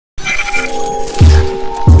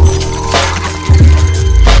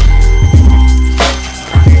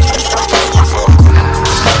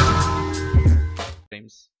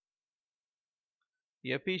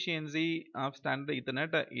efficiency of standard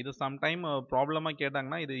Ethernet இது sometime ப்ராப்ளமாக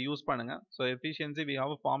கேட்டாங்கன்னா இது யூஸ் பண்ணுங்க. So efficiency we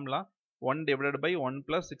have a formula 1 divided by 1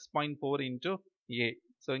 plus 6.4 into A.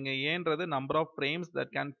 So இங்கே ஏன்றது number of frames that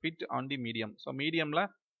can fit on the medium. So மீடியமில்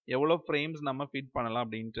எவ்வளோ frames நம்ம ஃபிட் பண்ணலாம்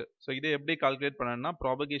அப்படின்ட்டு. ஸோ இதை எப்படி கால்குலேட் பண்ணணும்னா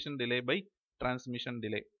propagation delay by transmission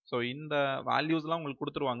delay. So இந்த வேல்யூஸ்லாம் உங்களுக்கு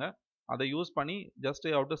கொடுத்துருவாங்க. அதை யூஸ் பண்ணி just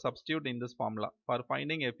you have to substitute in this formula for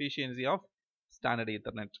finding efficiency of standard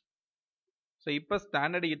Ethernet. So இப்போ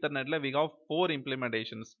standard Ethernetல we have 4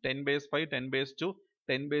 implementations 10 base 5, 10 base 2,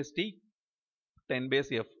 10 base T, 10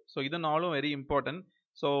 base F. So இது நாலும் very important.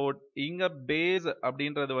 So இங்கே base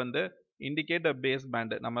அப்படின்றது வந்து indicate அ base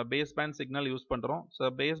band. நம்ம base band signal use பண்ணுறோம். So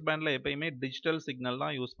base பேண்டில் எப்பயுமே டிஜிட்டல் சிக்னல்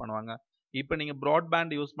தான் யூஸ் பண்ணுவாங்க. இப்போ நீங்கள்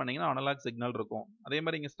ப்ராட்பேண்ட் யூஸ் பண்ணிங்கன்னா அனலாக் சிக்னல் இருக்கும். அதே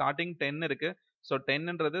மாதிரி இங்கே ஸ்டார்டிங் 10 இருக்குது. So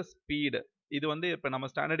 10ன்றது speed. இது வந்து இப்போ நம்ம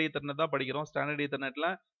ஸ்டாண்டர்ட் ஈத்தர்நெட் தான் படிக்கிறோம். ஸ்டாண்டர்ட் ஈத்தர்நெட்டில்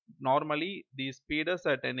நார்மலி தி ஸ்பீடஸ்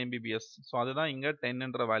 10 Mbps. ஸோ அதுதான் இங்கே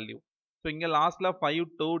 10ன்ற வேல்யூ. ஸோ இங்கே லாஸ்ட்டில் 5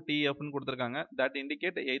 2 TFன்னு கொடுத்துருக்காங்க. That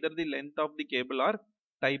indicate either the length of the cable R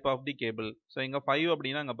type of the cable. So இங்கே 5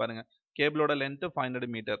 அப்படின்னா இங்கே பாருங்கள் கேபிளோட லென்த்து 500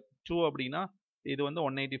 மீட்டர். 2 அப்படின்னா இது வந்து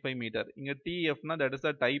 185 மீட்டர். இங்கே TFனா that is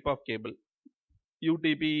the type of cable.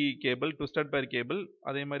 UTP cable, twisted பேர் கேபிள்,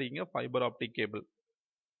 அதே மாதிரி இங்கே ஃபைபர் ஆப்டிக் கேபிள்.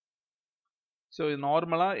 ஸோ இது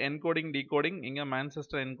நார்மலாக என்கோடிங் டிகோடிங் இங்கே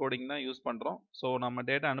மான்செஸ்டர் என்கோடிங் தான் யூஸ் பண்ணுறோம். ஸோ நம்ம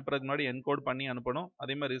டேட்டா அனுப்புறதுக்கு முன்னாடி என்கோட் பண்ணி அனுப்பணும்.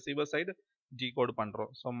 அதே மாதிரி ரிசீவர் சைடு டிகோட்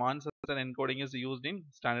பண்ணுறோம். So Manchester encoding is used in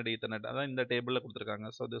standard ethernet. அதான் இந்த டேபிளில் கொடுத்துருக்காங்க.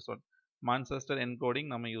 So this one Manchester encoding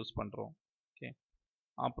நம்ம யூஸ் பண்ணுறோம். ஓகே,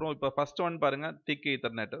 அப்புறம் இப்போ ஃபர்ஸ்ட் ஒன் பாருங்கள் திக்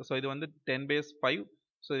ஈத்தர்நெட். ஸோ இது வந்து 10 base 5.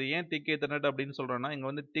 ஸோ இது ஏன் திக் ஈத்தர்நெட் அப்படின்னு சொல்கிறோன்னா இங்கே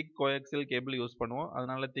வந்து திக் கோஆக்சியல் கேபிள் யூஸ் பண்ணுவோம்.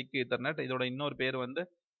 அதனால திக் ஈத்தர்நெட். இதோட இன்னொரு பேர் வந்து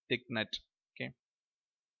திக் நெட். ஓகே,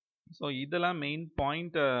 ஸோ இதெல்லாம் மெயின்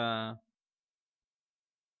பாயிண்ட்.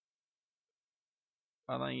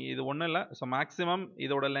 அதான் இது ஒன்றும் இல்லை. ஸோ மேக்ஸிமம்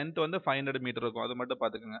இதோட லென்த் வந்து 500 மீட்டர் இருக்கும். அது மட்டும்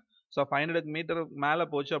பார்த்துக்கோங்க. ஸோ 500 மீட்டர் மேலே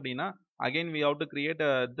போச்சு அப்படின்னா again we have to create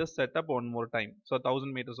this setup one more time. So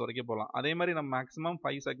 1000 metres வரைக்கும் போகலாம். அதே மாதிரி நம்ம மேக்ஸிமம்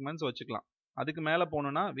 5 செக்மெண்ட்ஸ் வச்சுக்கலாம். அதுக்கு மேலே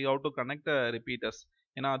போகணுன்னா we have to connect repeaters.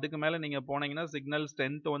 ஏன்னா அதுக்கு மேலே நீங்கள் போனீங்கன்னா சிக்னல்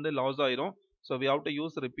ஸ்ட்ரென்த் வந்து லாஸ் ஆயிரும். So we have to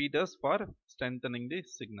use repeaters for strengthening the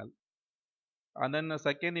signal. And then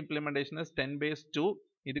second implementation is 10 base 2.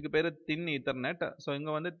 இதுக்கு பேர் thin ethernet. ஸோ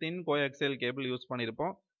இங்கே வந்து thin coaxial cable யூஸ்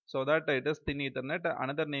பண்ணியிருப்போம். So that it is thin ethernet.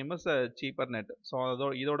 another name is cheaper net. So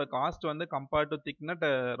இதோட cost வந்து compared to thick net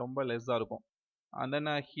ரொம்ப லெஸ்ஸாக இருக்கும். and then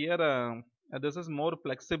here this is more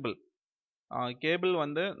flexible. Cable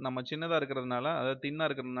வந்து நம்ம சின்னதாக இருக்கிறதுனால அதாவது தின்னாக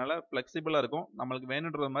இருக்கிறதுனால ஃப்ளெக்சிபிளாக இருக்கும். நம்மளுக்கு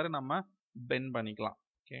வேணுன்ற மாதிரி நம்ம பெண்ட் பண்ணிக்கலாம்.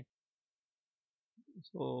 ஓகே,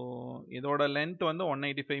 ஸோ இதோட லென்த் வந்து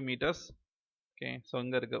 185 மீட்டர்ஸ். ஓகே, ஸோ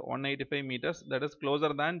இங்கே இருக்குது 185 metres. That is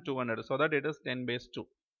closer than 200. So that it is 10 base 2.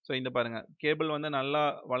 So இந்த பாருங்கள் கேபிள் வந்து நல்லா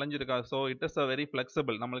வளைஞ்சிருக்கா. So it is a very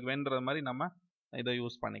flexible. நம்மளுக்கு வேணுன்ற மாதிரி நம்ம இதை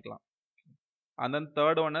யூஸ் பண்ணிக்கலாம். and then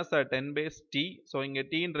third one is 10 base T. So இங்கே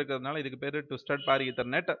டீன்னு இருக்கிறதுனால இதுக்கு பேர் ட்விஸ்டட் பேர்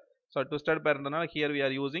ethernet. So twisted பேர்ன்றதுனால here we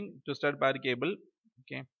are using twisted பேர் கேபிள்.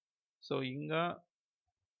 ஓகே, ஸோ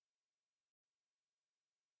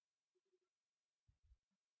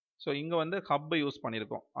இங்கே வந்து ஹப் யூஸ்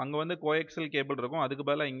பண்ணியிருக்கோம். அங்கே வந்து கோஎக்சல் கேபிள் இருக்கும். அதுக்கு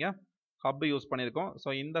பதிலாக இங்கே ஹப் யூஸ் பண்ணியிருக்கோம். ஸோ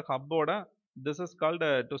இந்த ஹப்போட திஸ் இஸ் கால்டு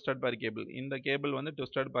ட்விஸ்டட் பேர் கேபிள். இந்த கேபிள் வந்து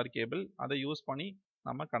ட்விஸ்டட் பேர் கேபிள். அதை யூஸ் பண்ணி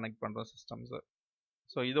நம்ம கனெக்ட் பண்ணுறோம் சிஸ்டம்ஸு.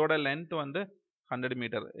 ஸோ இதோட லென்த் வந்து 100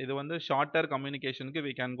 மீட்டர். இது வந்து shorter கம்யூனிகேஷனுக்கு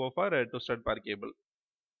we can go for twisted பேர் cable.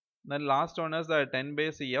 Then last one is 10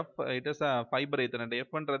 base F. It is a fibre ethernet.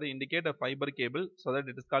 எஃப்ன்றது indicate a fibre cable. So that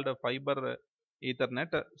it is called fibre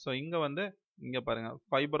ethernet. So இங்கே வந்து இங்கே பாருங்கள்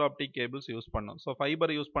fibre optic cables use பண்ணோம். So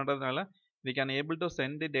fibre use பண்ணுறதுனால we can able to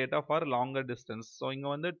send the data for longer distance. So இங்கே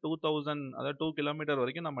வந்து 2000 அதாவது 2 kilometre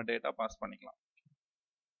வரைக்கும் நம்ம டேட்டா பாஸ் பண்ணிக்கலாம்.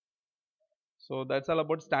 So that's all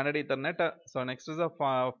about standard ethernet. So next is a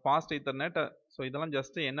fast ethernet. So இதெல்லாம்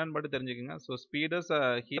just என்னன்னு மட்டும் தெரிஞ்சுக்கோங்க. So speed is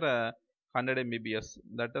here 100 Mbps.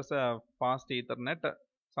 That is a fast ethernet.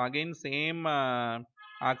 So again same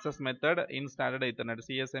access method in standard Ethernet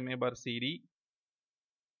CSMA bar CD.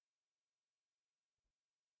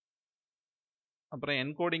 அப்புறம்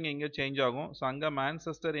encoding இங்கே change ஆகும். So அங்கே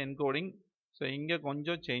Manchester encoding. So இங்கே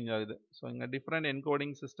கொஞ்சம் சேஞ்ச் ஆகுது. ஸோ இங்கே டிஃப்ரெண்ட்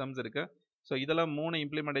என்கோடிங் சிஸ்டம்ஸ் இருக்குது. So இதில் 3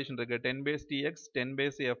 இம்ப்ளிமெண்டேஷன் இருக்குது. 10 base TX, 10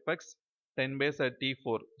 base FX, 10 base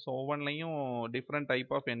T4. So ஒவ்வொன்றிலையும் டிஃப்ரெண்ட்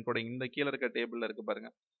டைப் ஆஃப் என்கோடிங் இந்த கீழே இருக்க டேபிளில் இருக்குது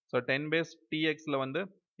பாருங்கள். ஸோ 10 base TXல வந்து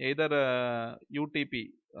எய்தர் UTP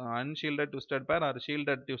அன்ஷீல்டட் ட்விஸ்டட் பேர் ஆர்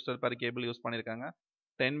ஷீல்டட் ட்விஸ்டட் பேர் கேபிள் யூஸ் பண்ணியிருக்காங்க.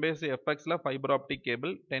 10 base FXல fibre optic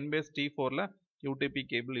cable. 10 base T4ல UTP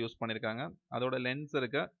cable use பண்ணியிருக்காங்க. அதோட லென்ஸ்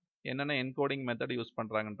இருக்க என்னென்ன என்கோடிங் மெத்தட் யூஸ்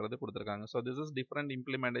பண்ணுறாங்கன்றது கொடுத்துருக்காங்க. So this is different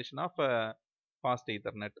implementation of fast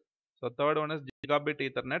ethernet. So third one is gigabit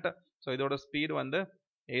ethernet. So இதோட speed வந்து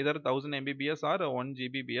either 1000 Mbps or 1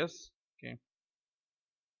 Gbps. Okay.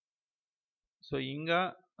 So இங்கே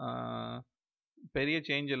பெரிய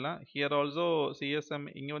change இல்லை. ஹியர் ஆல்சோ சிஎஸ்எம்,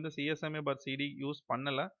 இங்கே வந்து சிஎஸ்எம்ஏ பர் சிடி யூஸ்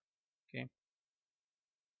பண்ணலை. Okay.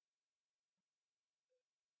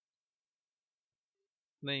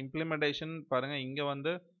 இந்த implementation பாருங்கள், இங்கே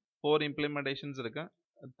வந்து 4 இம்ப்ளிமெண்டேஷன்ஸ் இருக்கு.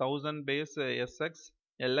 1000 base SX,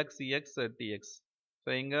 LX, CX, dx.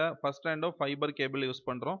 So இங்கே first and fibre cable use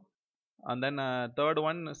பண்ணுறோம். அண்ட் தென் தேர்ட்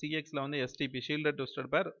ஒன் சிஎக்ஸில் வந்து எஸ்டிபி, ஷீல்டட்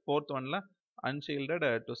ட்விஸ்டட் பேர். ஃபோர்த் ஒனில் அன்ஷீல்டட்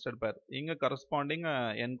ட்விஸ்டட் பேர். இங்கே கரஸ்பாண்டிங்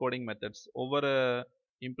என்கோடிங் மெத்தட்ஸ், ஒவ்வொரு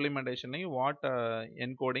இம்ப்ளிமெண்டேஷனையும் what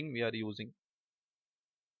encoding we are using.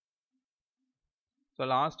 So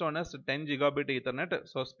last one is 10 gigabit ethernet.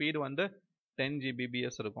 So speed வந்து 10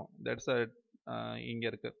 Gbps இருக்கும். That's இங்கே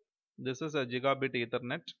இருக்குது. This is a gigabit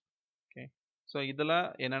ethernet. Okay. So இதில்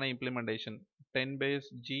என்னென்ன implementation, 10 base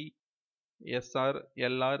G, SR,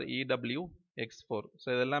 LR, இடபிள்யூ, X4. So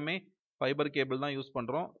இது எல்லாமே fibre cable தான் use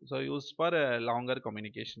பண்ணுறோம். So use for longer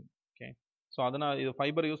communication. Okay. So அதனால் இது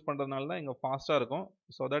ஃபைபர் யூஸ் பண்ணுறதுனால தான் இங்கே ஃபாஸ்ட்டாக இருக்கும்.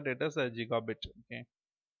 So that it is gigabit. Okay.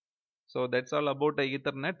 So that's all about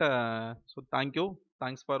ethernet. So thank you.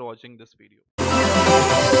 Thanks for watching this video.